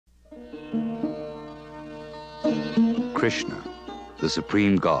Krishna, the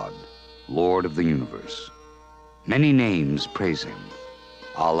Supreme God, Lord of the universe. Many names praise him: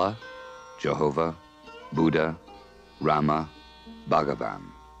 Allah, Jehovah, Buddha, Rama, Bhagavan.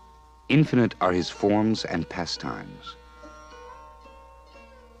 Infinite are his forms and pastimes.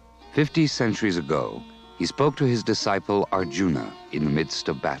 50 centuries ago, he spoke to his disciple Arjuna in the midst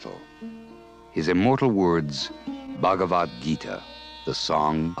of battle. His immortal words, Bhagavad Gita, the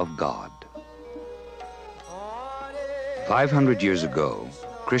Song of God. 500 years ago,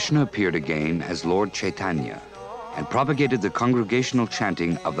 Krishna appeared again as Lord Chaitanya and propagated the congregational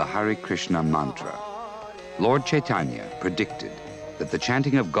chanting of the Hare Krishna mantra. Lord Chaitanya predicted that the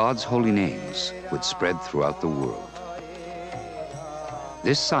chanting of God's holy names would spread throughout the world.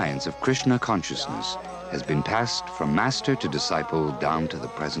 This science of Krishna consciousness has been passed from master to disciple down to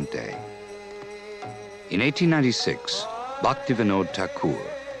the present day. In 1896, Bhaktivedanta Thakur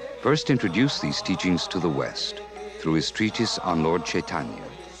first introduced these teachings to the West through his treatise on Lord Chaitanya.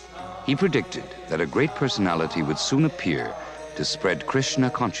 He predicted that a great personality would soon appear to spread Krishna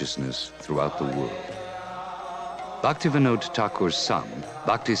consciousness throughout the world. Bhaktivedanta Thakur's son,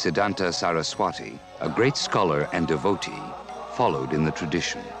 Bhaktisiddhanta Saraswati, a great scholar and devotee, followed in the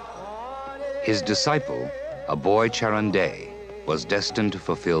tradition. His disciple, a boy Charan Dey, was destined to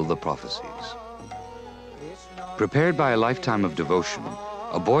fulfill the prophecies. Prepared by a lifetime of devotion,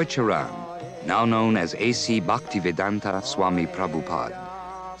 a boy Charan, now known as A.C. Bhaktivedanta Swami Prabhupada,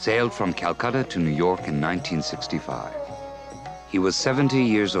 sailed from Calcutta to New York in 1965. He was 70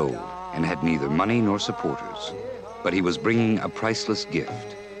 years old and had neither money nor supporters, but he was bringing a priceless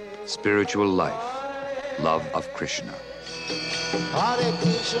gift: spiritual life, love of Krishna. Hare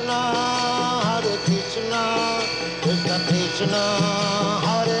Krishna, Krishna Krishna,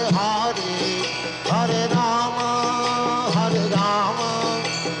 Hare Hare, Hare Rama,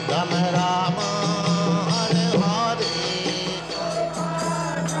 Rama Rama, Hare Hare.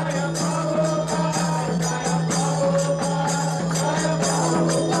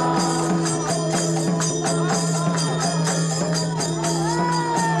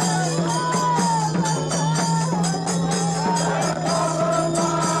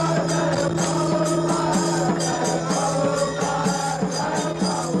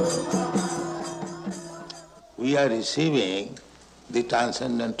 We are receiving the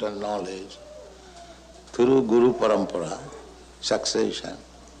transcendental knowledge through Guru Parampara, succession.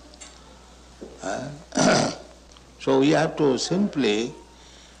 So we have to simply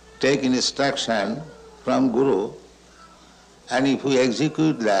take instruction from Guru, and if we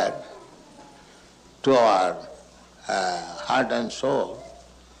execute that to our heart and soul,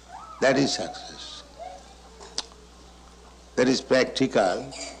 that is success. That is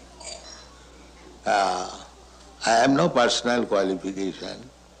practical. I have no personal qualification,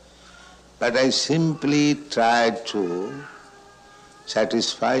 but I simply try to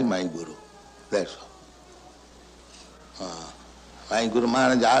satisfy my Guru. That's all. My Guru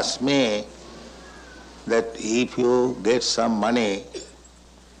Maharaj asked me that if you get some money,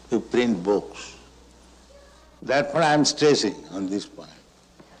 you print books. That's what I am stressing on this point.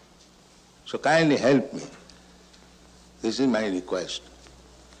 So kindly help me. This is my request.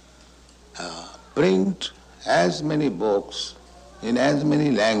 Print as many books in as many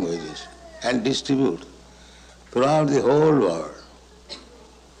languages and distribute throughout the whole world.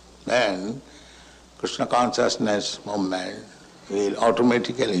 Then Krishna Consciousness movement will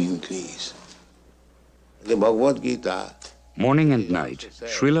automatically increase. The Bhagavad Gita. Morning and night,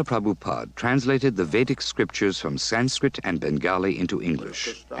 Srila Prabhupada translated the Vedic scriptures from Sanskrit and Bengali into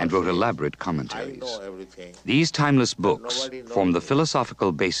English and wrote elaborate commentaries. These timeless books form the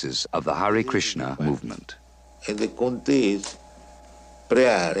philosophical basis of the Hare Krishna movement. In the Kunti's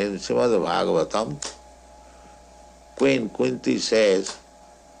prayer in Srimad Bhagavatam, Queen Kunti says,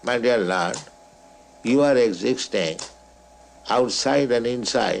 "My dear Lord, you are existing outside and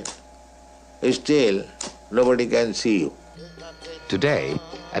inside, still nobody can see you." Today,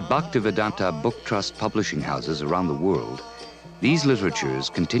 at Bhaktivedanta Book Trust publishing houses around the world, these literatures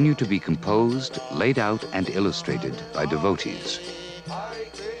continue to be composed, laid out, and illustrated by devotees.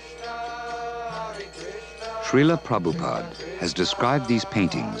 Srila Prabhupada has described these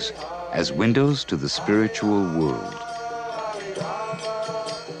paintings as windows to the spiritual world.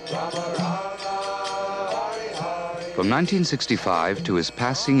 From 1965 to his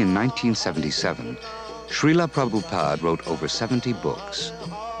passing in 1977, Srila Prabhupada wrote over 70 books.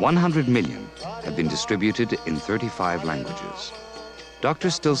 100 million have been distributed in 35 languages. Dr.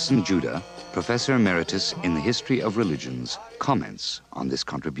 Stilson Judah, Professor Emeritus in the History of Religions, comments on this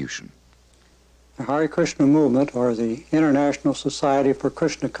contribution. The Hare Krishna Movement, or the International Society for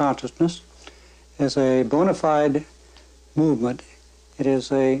Krishna Consciousness, is a bona fide movement. It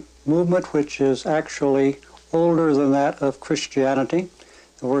is a movement which is actually older than that of Christianity.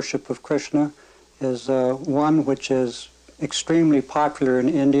 The worship of Krishna is one which is extremely popular in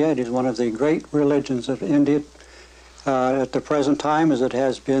India. It is one of the great religions of India at the present time, as it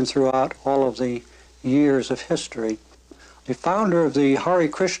has been throughout all of the years of history. The founder of the Hare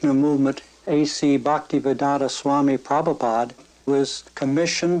Krishna Movement, A.C. Bhaktivedanta Swami Prabhupada, was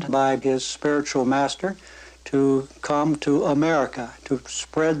commissioned by his spiritual master to come to America to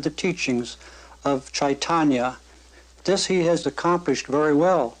spread the teachings of Chaitanya. This he has accomplished very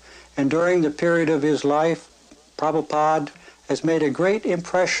well, and during the period of his life, Prabhupada has made a great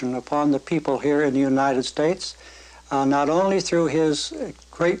impression upon the people here in the United States, not only through his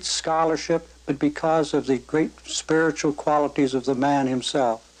great scholarship, but because of the great spiritual qualities of the man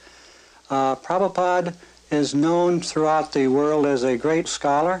himself. Prabhupada is known throughout the world as a great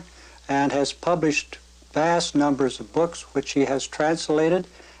scholar and has published vast numbers of books which he has translated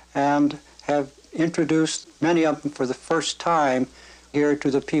and have introduced many of them for the first time here to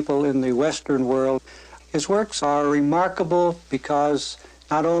the people in the Western world. His works are remarkable because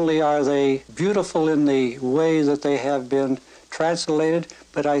not only are they beautiful in the way that they have been translated,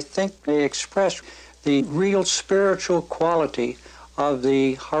 but I think they express the real spiritual quality of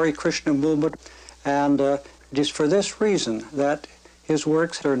the Hare Krishna movement, and it is for this reason that his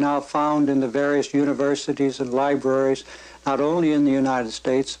works are now found in the various universities and libraries, not only in the United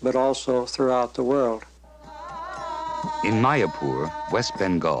States, but also throughout the world. In Mayapur, West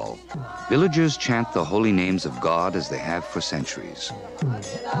Bengal, villagers chant the holy names of God as they have for centuries.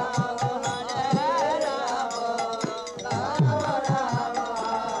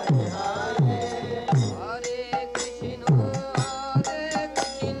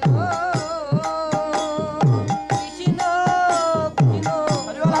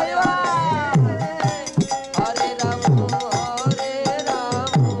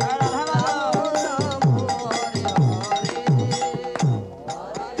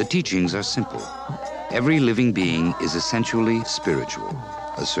 The teachings are simple. Every living being is essentially spiritual,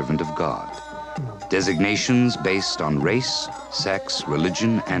 a servant of God. Designations based on race, sex,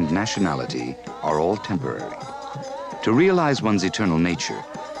 religion, and nationality are all temporary. To realize one's eternal nature,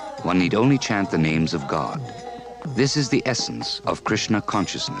 one need only chant the names of God. This is the essence of Krishna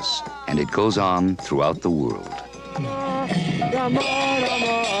consciousness, and it goes on throughout the world.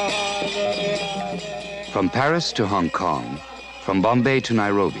 From Paris to Hong Kong, from Bombay to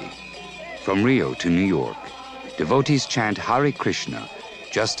Nairobi, from Rio to New York, devotees chant Hare Krishna,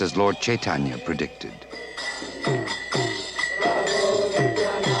 just as Lord Chaitanya predicted.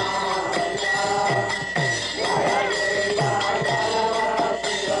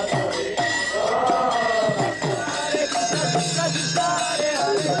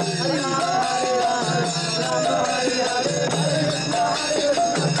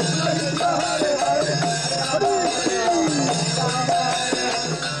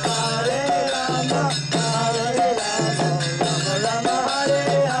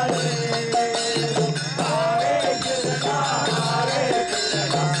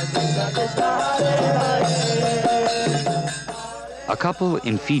 A couple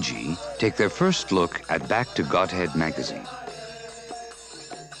in Fiji take their first look at Back to Godhead magazine.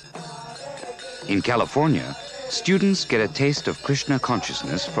 In California, students get a taste of Krishna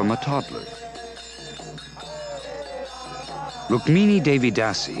consciousness from a toddler. Rukmini Devi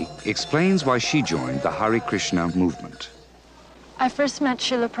Dasi explains why she joined the Hare Krishna movement. I first met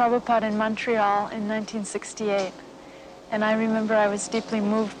Srila Prabhupada in Montreal in 1968, and I remember I was deeply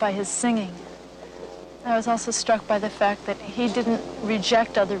moved by his singing. I was also struck by the fact that he didn't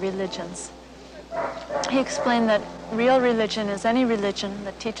reject other religions. He explained that real religion is any religion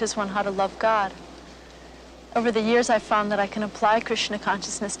that teaches one how to love God. Over the years, I found that I can apply Krishna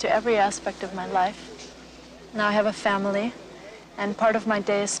consciousness to every aspect of my life. Now I have a family, and part of my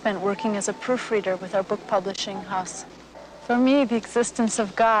day is spent working as a proofreader with our book publishing house. For me, the existence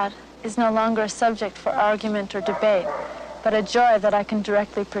of God is no longer a subject for argument or debate, but a joy that I can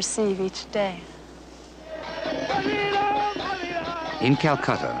directly perceive each day. In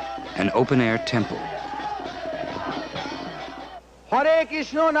Calcutta, an open-air temple.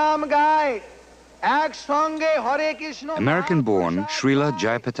 American-born Srila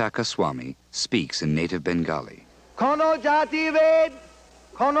Jayapataka Swami speaks in native Bengali. Kono jati ved,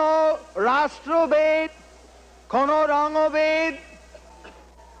 kono rashtra ved, kono rango ved,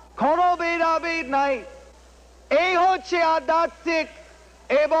 kono beda ved nai. Ei hocche adhyatmik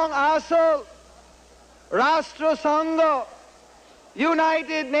ebong asol Rashtra Sangha,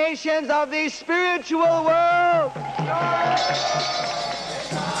 United Nations of the spiritual world.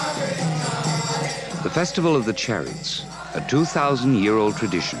 The Festival of the Chariots, a 2,000-year-old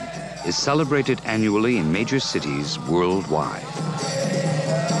tradition, is celebrated annually in major cities worldwide.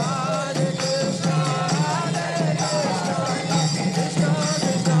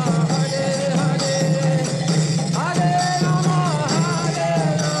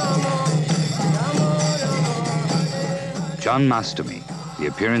 Janmashtami, the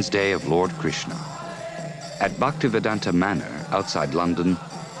appearance day of Lord Krishna. At Bhaktivedanta Manor, outside London,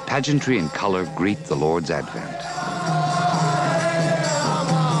 pageantry and color greet the Lord's advent.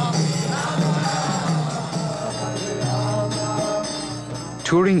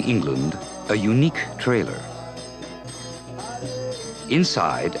 Touring England, a unique trailer.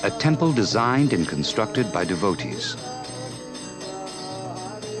 Inside, a temple designed and constructed by devotees.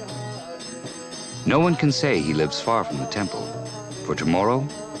 No one can say he lives far from the temple, for tomorrow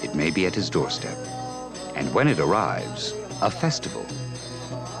it may be at his doorstep. And when it arrives, a festival,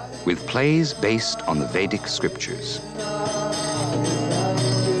 with plays based on the Vedic scriptures.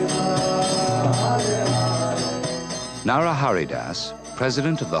 Nara Haridas,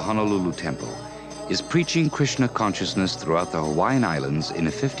 president of the Honolulu Temple, is preaching Krishna consciousness throughout the Hawaiian Islands in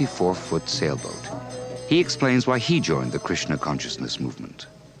a 54-foot sailboat. He explains why he joined the Krishna Consciousness movement.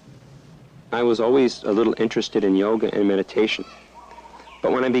 I was always a little interested in yoga and meditation.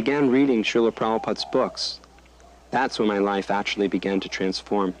 But when I began reading Srila Prabhupada's books, that's when my life actually began to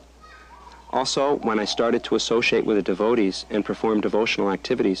transform. Also, when I started to associate with the devotees and perform devotional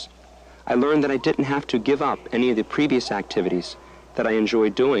activities, I learned that I didn't have to give up any of the previous activities that I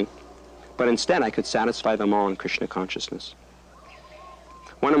enjoyed doing, but instead I could satisfy them all in Krishna consciousness.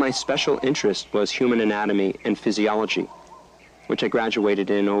 One of my special interests was human anatomy and physiology, which I graduated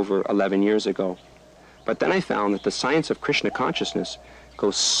in over 11 years ago. But then I found that the science of Krishna consciousness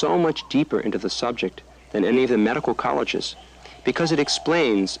goes so much deeper into the subject than any of the medical colleges, because it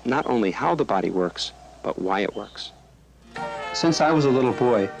explains not only how the body works, but why it works. Since I was a little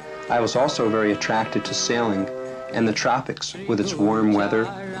boy, I was also very attracted to sailing and the tropics with its warm weather,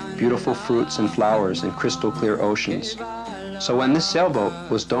 beautiful fruits and flowers, and crystal clear oceans. So when this sailboat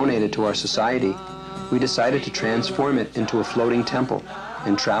was donated to our society, we decided to transform it into a floating temple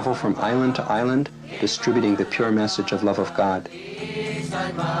and travel from island to island, distributing the pure message of love of God.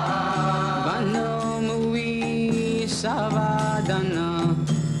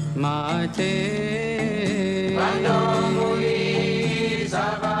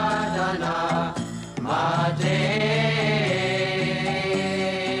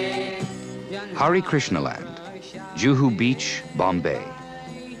 Hare Krishna Land, Juhu Beach, Bombay.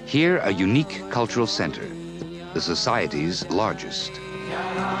 Here, a unique cultural center, the society's largest.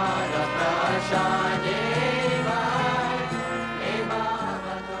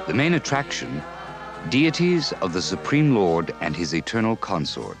 The main attraction, deities of the Supreme Lord and his eternal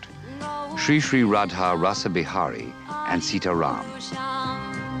consort, Sri Sri Radha Rasa Bihari and Sita Ram.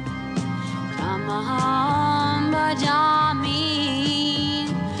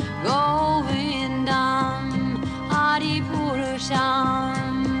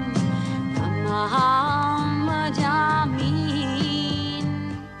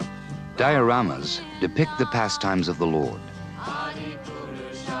 Dioramas depict the pastimes of the Lord.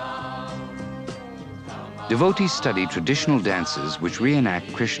 Devotees study traditional dances which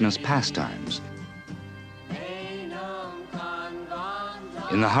reenact Krishna's pastimes.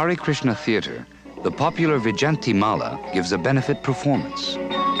 In the Hare Krishna Theater, the popular Vijayanti Mala gives a benefit performance.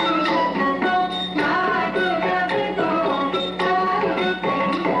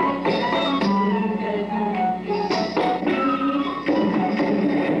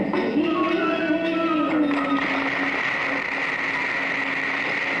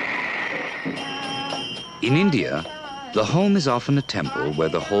 In India, the home is often a temple where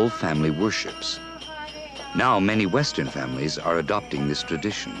the whole family worships. Now, many Western families are adopting this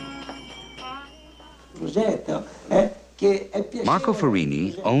tradition. Marco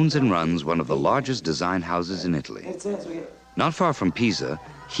Farini owns and runs one of the largest design houses in Italy. Not far from Pisa,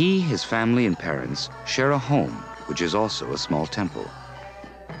 he, his family, and parents share a home, which is also a small temple.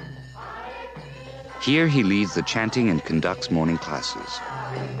 Here, he leads the chanting and conducts morning classes.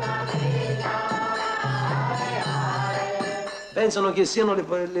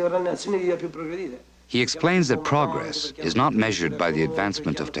 He explains that progress is not measured by the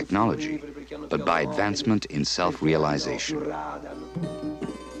advancement of technology, but by advancement in self-realization.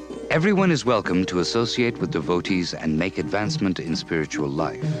 Everyone is welcome to associate with devotees and make advancement in spiritual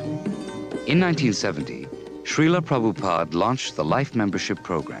life. In 1970, Srila Prabhupada launched the Life Membership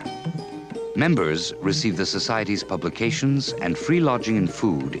Program. Members receive the Society's publications and free lodging and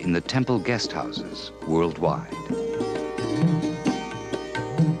food in the temple guest houses worldwide.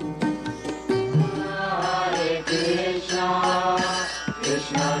 Hare Krishna,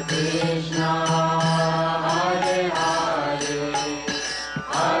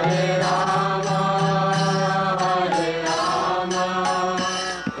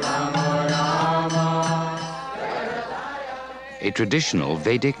 a traditional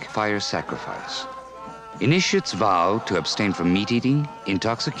Vedic fire sacrifice. Initiates vow to abstain from meat-eating,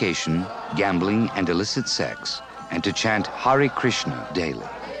 intoxication, gambling, and illicit sex, and to chant Hare Krishna daily.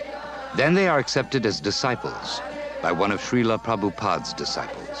 Then they are accepted as disciples by one of Srila Prabhupada's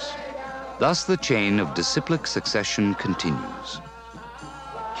disciples. Thus the chain of disciplic succession continues.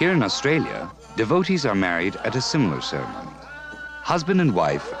 Here in Australia, devotees are married at a similar ceremony. Husband and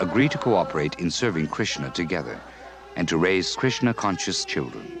wife agree to cooperate in serving Krishna together and to raise Krishna-conscious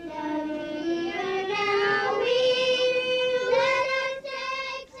children.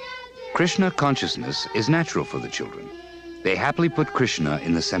 Krishna consciousness is natural for the children. They happily put Krishna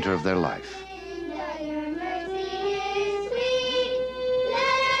in the center of their life.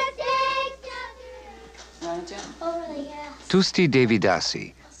 Tusti Devi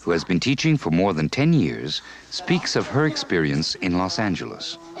Dasi, who has been teaching for more than 10 years, speaks of her experience in Los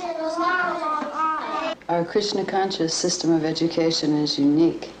Angeles. Our Krishna conscious system of education is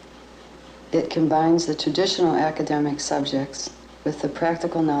unique. It combines the traditional academic subjects with the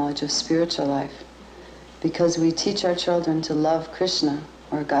practical knowledge of spiritual life. Because we teach our children to love Krishna,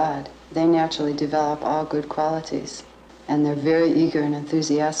 or God, they naturally develop all good qualities, and they're very eager and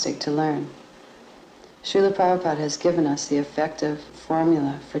enthusiastic to learn. Srila Prabhupada has given us the effective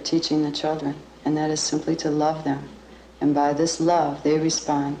formula for teaching the children, and that is simply to love them. And by this love, they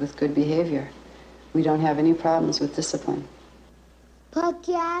respond with good behavior. We don't have any problems with discipline.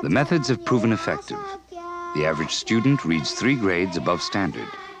 The methods have proven effective. The average student reads 3 grades above standard,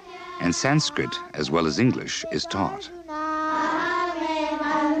 and Sanskrit, as well as English, is taught.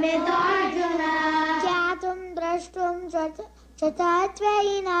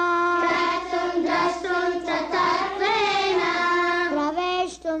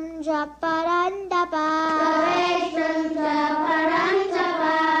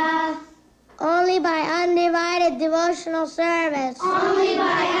 Only by undivided devotional service. Only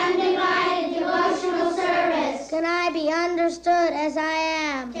by undivided devotional service. Can I be understood as I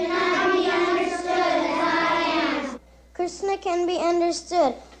am. Can I be understood as I am. Krishna can be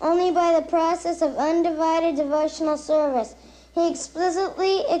understood only by the process of undivided devotional service. He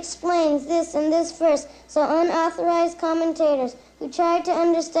explicitly explains this in this verse, so unauthorized commentators who try to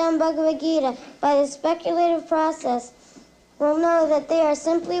understand Bhagavad Gita by the speculative process will know that they are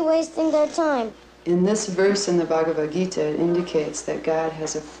simply wasting their time. In this verse in the Bhagavad Gita, it indicates that God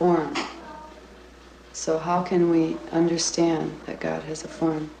has a form. So how can we understand that God has a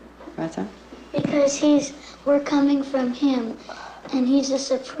form? Ratha? Because we're coming from Him, and He's the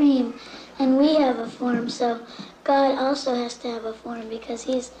Supreme, and we have a form, so God also has to have a form because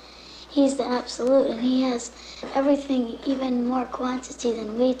He's the Absolute, and He has everything, even more quantity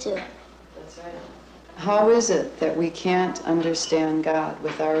than we do. That's right. How is it that we can't understand God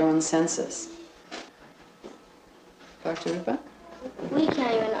with our own senses? Dr. Rupa? We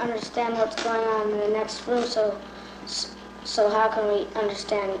can't even understand what's going on in the next room, so how can we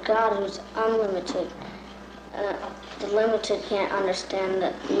understand God who's unlimited? The limited can't understand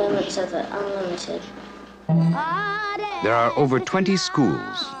the limits of the unlimited. There are over 20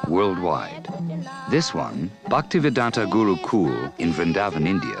 schools worldwide. This one, Bhaktivedanta Gurukul in Vrindavan,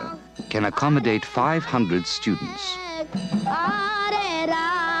 India, can accommodate 500 students.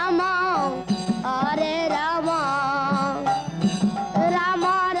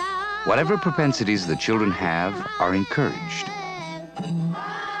 Whatever propensities the children have are encouraged.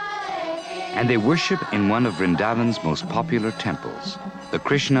 And they worship in one of Vrindavan's most popular temples, the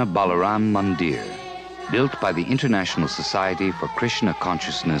Krishna Balaram Mandir, built by the International Society for Krishna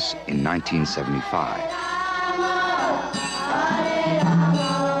Consciousness in 1975.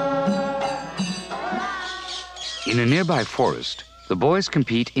 In a nearby forest, the boys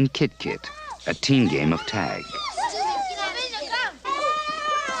compete in Kit-Kit, a teen game of tag.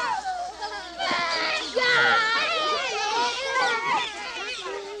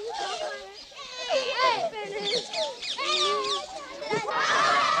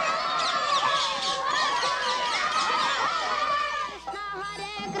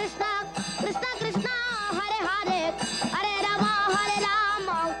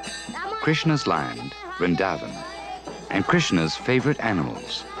 Krishna's land, Vrindavan, and Krishna's favorite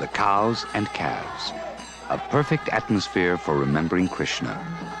animals, the cows and calves. A perfect atmosphere for remembering Krishna,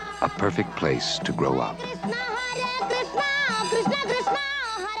 a perfect place to grow up.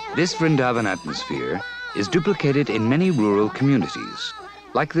 This Vrindavan atmosphere is duplicated in many rural communities,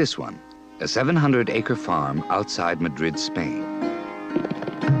 like this one, a 700-acre farm outside Madrid, Spain.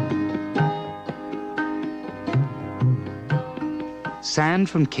 Sand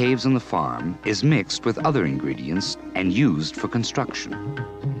from caves on the farm is mixed with other ingredients and used for construction.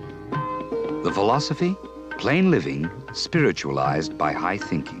 The philosophy? Plain living, spiritualized by high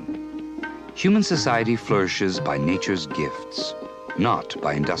thinking. Human society flourishes by nature's gifts, not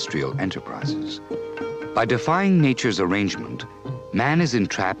by industrial enterprises. By defying nature's arrangement, man is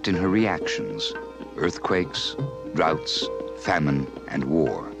entrapped in her reactions, earthquakes, droughts, famine, and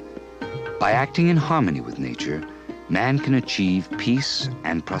war. By acting in harmony with nature, man can achieve peace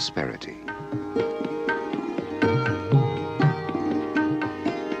and prosperity.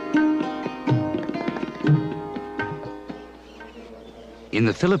 In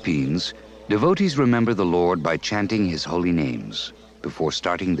the Philippines, devotees remember the Lord by chanting his holy names before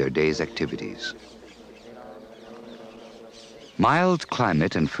starting their day's activities. Mild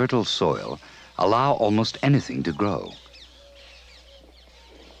climate and fertile soil allow almost anything to grow.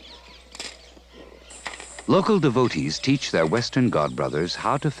 Local devotees teach their Western godbrothers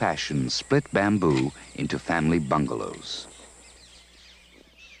how to fashion split bamboo into family bungalows.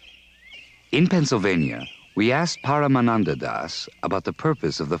 In Pennsylvania, we asked Paramananda Das about the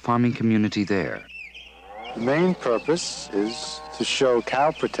purpose of the farming community there. The main purpose is to show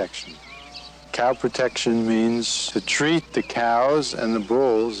cow protection. Cow protection means to treat the cows and the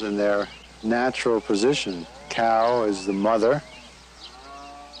bulls in their natural position. Cow is the mother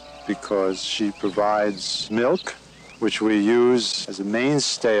because she provides milk, which we use as a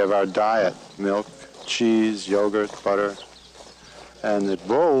mainstay of our diet. Milk, cheese, yogurt, butter. And the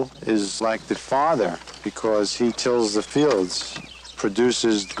bull is like the father because he tills the fields,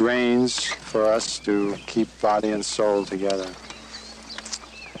 produces grains for us to keep body and soul together.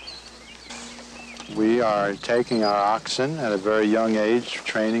 We are taking our oxen at a very young age,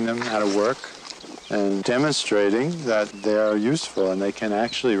 training them how to work, and demonstrating that they are useful and they can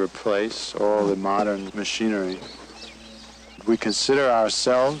actually replace all the modern machinery. We consider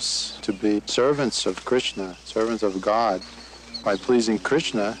ourselves to be servants of Krishna, servants of God. By pleasing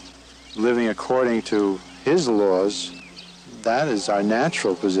Krishna, living according to his laws, that is our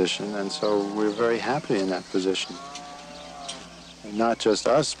natural position, and so we're very happy in that position. And not just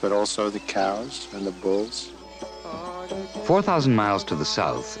us, but also the cows and the bulls. 4,000 miles to the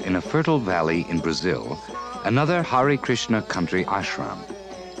south, in a fertile valley in Brazil, another Hare Krishna country ashram.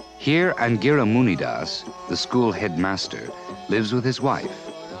 Here, Angira Munidas, the school headmaster, lives with his wife.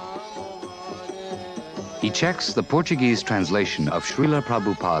 He checks the Portuguese translation of Srila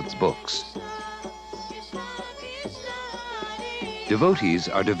Prabhupada's books. Devotees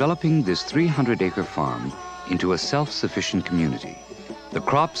are developing this 300-acre farm into a self-sufficient community. The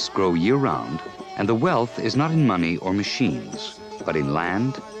crops grow year-round, and the wealth is not in money or machines, but in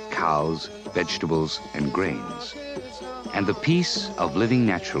land, cows, vegetables, and grains, and the peace of living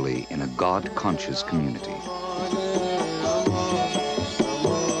naturally in a God-conscious community.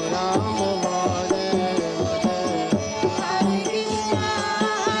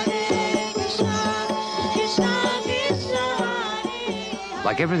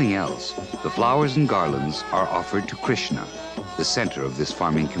 Like everything else, the flowers and garlands are offered to Krishna, the center of this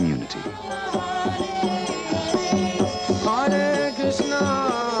farming community. Hare Krishna,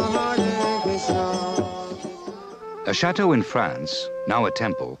 Hare Krishna. A chateau in France, now a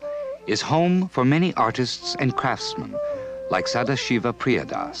temple, is home for many artists and craftsmen, like Sadashiva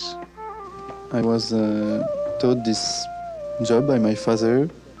Priyadas. I was taught this job by my father,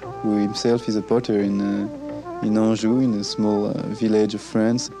 who himself is a potter in Anjou, in a small village of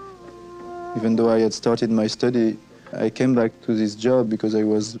France. Even though I had started my study, I came back to this job because I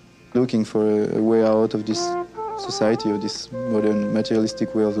was looking for a way out of this society, of this modern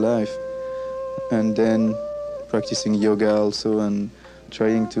materialistic way of life. And then practicing yoga also and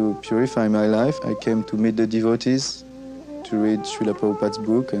trying to purify my life, I came to meet the devotees, to read Srila Prabhupada's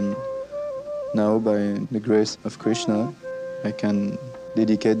book, and now by the grace of Krishna, I can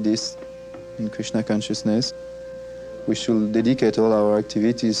dedicate this in Krishna Consciousness. We should dedicate all our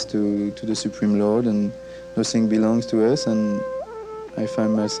activities to the Supreme Lord, and nothing belongs to us, and I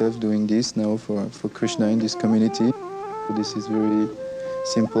find myself doing this now for Krishna in this community. This is very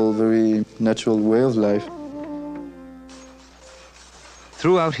simple, very natural way of life.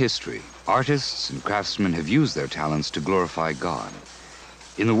 Throughout history, artists and craftsmen have used their talents to glorify God.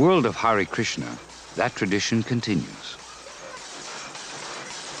 In the world of Hare Krishna, that tradition continues.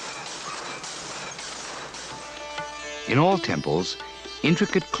 In all temples,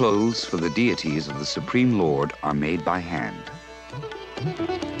 intricate clothes for the deities of the Supreme Lord are made by hand.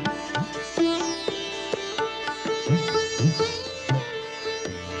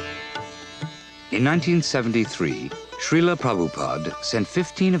 In 1973, Srila Prabhupada sent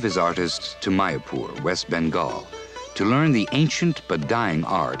 15 of his artists to Mayapur, West Bengal, to learn the ancient but dying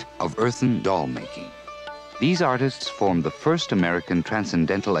art of earthen doll making. These artists formed the first American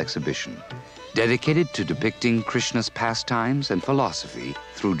transcendental exhibition, dedicated to depicting Krishna's pastimes and philosophy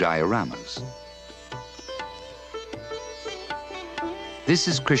through dioramas. This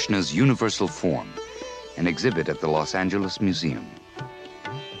is Krishna's universal form, an exhibit at the Los Angeles Museum.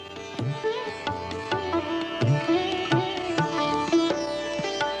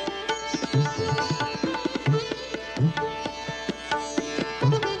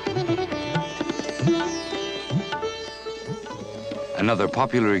 Another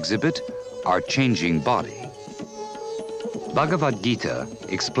popular exhibit, our changing body. Bhagavad Gita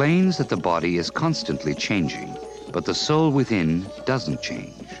explains that the body is constantly changing, but the soul within doesn't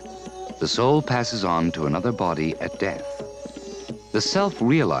change. The soul passes on to another body at death. The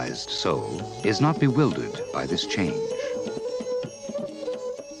self-realized soul is not bewildered by this change.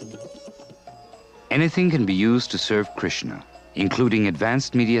 Anything can be used to serve Krishna, including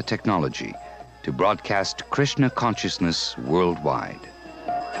advanced media technology, to broadcast Krishna consciousness worldwide.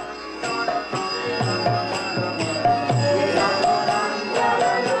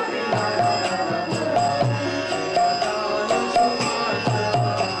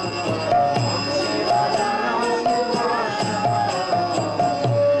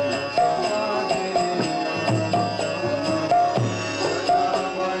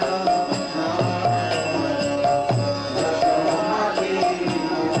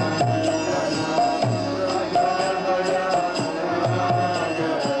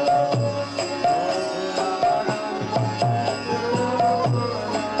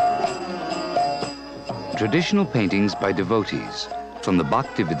 Traditional paintings by devotees from the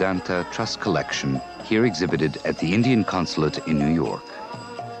Bhaktivedanta Trust collection here exhibited at the Indian Consulate in New York.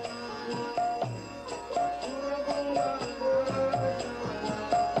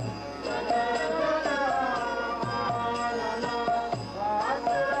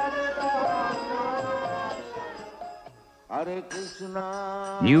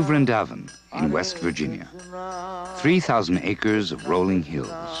 New Vrindavan in West Virginia. 3,000 acres of rolling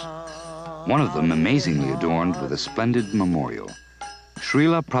hills. One of them amazingly adorned with a splendid memorial,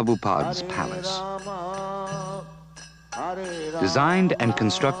 Srila Prabhupada's palace. Designed and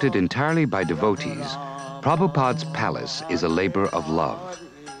constructed entirely by devotees, Prabhupada's palace is a labor of love,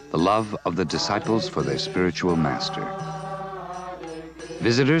 the love of the disciples for their spiritual master.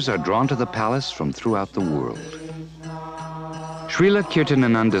 Visitors are drawn to the palace from throughout the world. Srila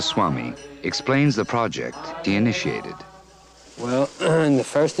Kirtanananda Swami explains the project he initiated. Well, in the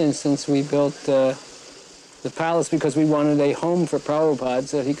first instance, we built the palace because we wanted a home for Prabhupada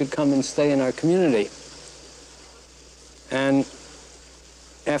so that he could come and stay in our community. And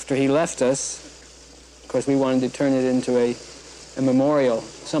after he left us, of course, we wanted to turn it into a memorial,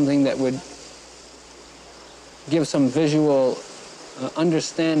 something that would give some visual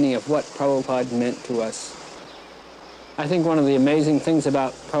understanding of what Prabhupada meant to us. I think one of the amazing things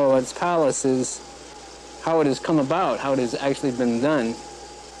about Prabhupada's palace is how it has come about, how it has actually been done.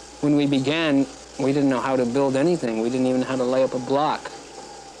 When we began, we didn't know how to build anything. We didn't even know how to lay up a block.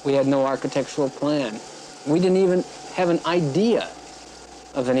 We had no architectural plan. We didn't even have an idea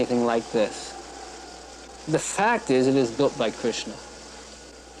of anything like this. The fact is, it is built by Krishna.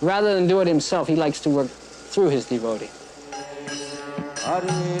 Rather than do it himself, he likes to work through his devotee.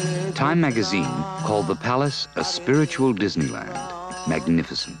 Time magazine called the palace a spiritual Disneyland,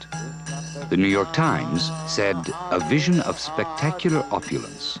 magnificent. The New York Times said, a vision of spectacular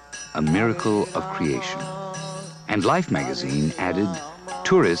opulence, a miracle of creation. And Life magazine added,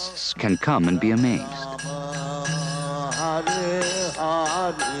 tourists can come and be amazed.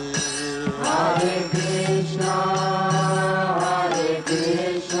 Hare Krishna, Hare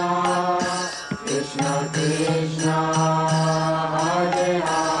Krishna, Krishna Krishna, Hare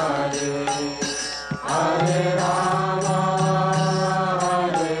Hare, Hare Rama,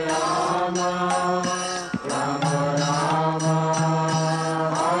 Hare Rama, Rama Rama,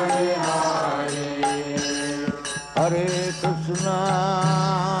 Hare Hare, Hare Krishna,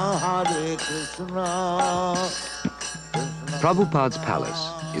 Hare Krishna. Prabhupada's palace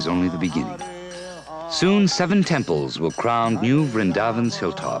is only the beginning. Soon 7 temples will crown new Vrindavan's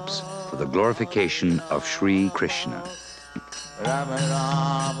hilltops for the glorification of Sri Krishna.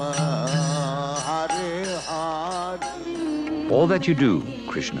 All that you do,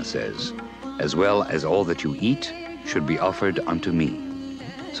 Krishna says, as well as all that you eat, should be offered unto me.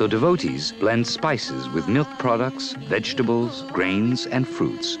 So devotees blend spices with milk products, vegetables, grains, and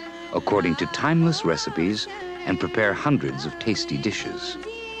fruits, according to timeless recipes, and prepare hundreds of tasty dishes.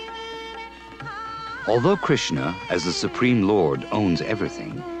 Although Krishna, as the Supreme Lord, owns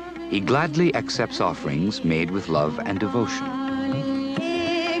everything, he gladly accepts offerings made with love and devotion.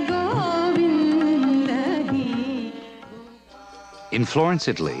 In Florence,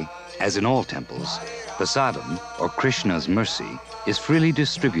 Italy, As in all temples, prasadam, or Krishna's mercy, is freely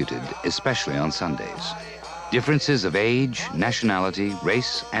distributed, especially on Sundays. Differences of age, nationality,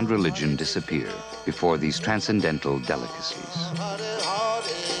 race, and religion disappear before these transcendental delicacies.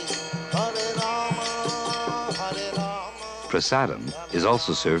 Prasadam is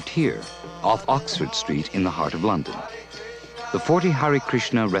also served here, off Oxford Street in the heart of London. The 40 Hare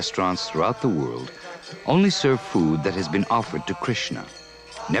Krishna restaurants throughout the world only serve food that has been offered to Krishna.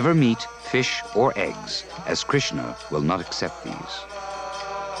 Never meat, fish, or eggs, as Krishna will not accept these.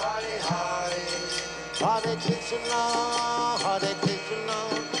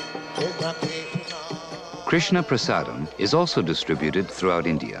 Krishna Prasadam is also distributed throughout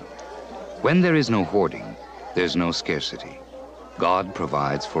India. When there is no hoarding, there's no scarcity. God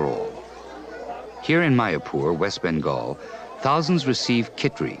provides for all. Here in Mayapur, West Bengal, thousands receive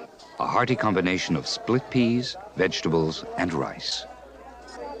kitri, a hearty combination of split peas, vegetables, and rice.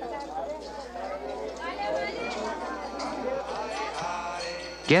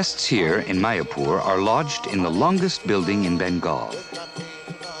 Guests here in Mayapur are lodged in the longest building in Bengal.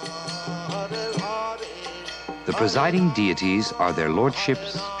 The presiding deities are their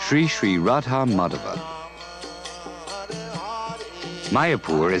lordships Sri Sri Radha Madhava.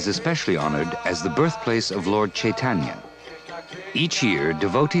 Mayapur is especially honored as the birthplace of Lord Chaitanya. Each year,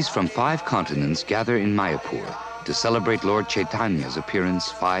 devotees from 5 continents gather in Mayapur to celebrate Lord Chaitanya's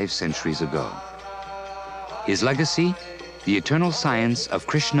appearance 5 centuries ago. His legacy, the eternal science of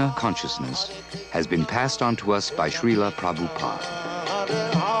Krishna Consciousness, has been passed on to us by Srila Prabhupada.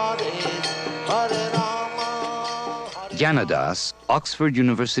 Jnanadas, Oxford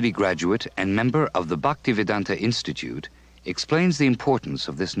University graduate and member of the Bhaktivedanta Institute, explains the importance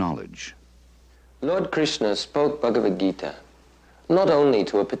of this knowledge. Lord Krishna spoke Bhagavad Gita not only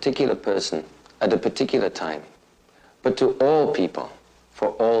to a particular person at a particular time, but to all people for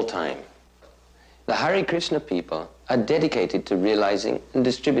all time. The Hare Krishna people are dedicated to realizing and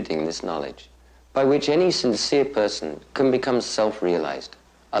distributing this knowledge, by which any sincere person can become self-realized,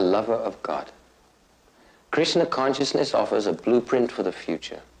 a lover of God. Krishna Consciousness offers a blueprint for the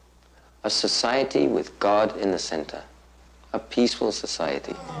future, a society with God in the center, a peaceful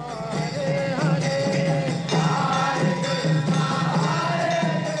society.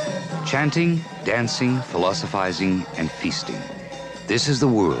 Chanting, dancing, philosophizing, and feasting. This is the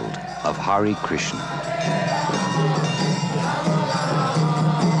world of Hare Krishna.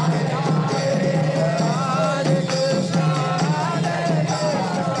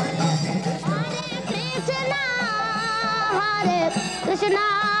 Krishna,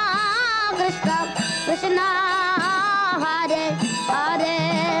 Krishna, Krishna, Hare,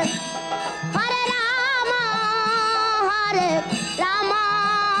 Hare.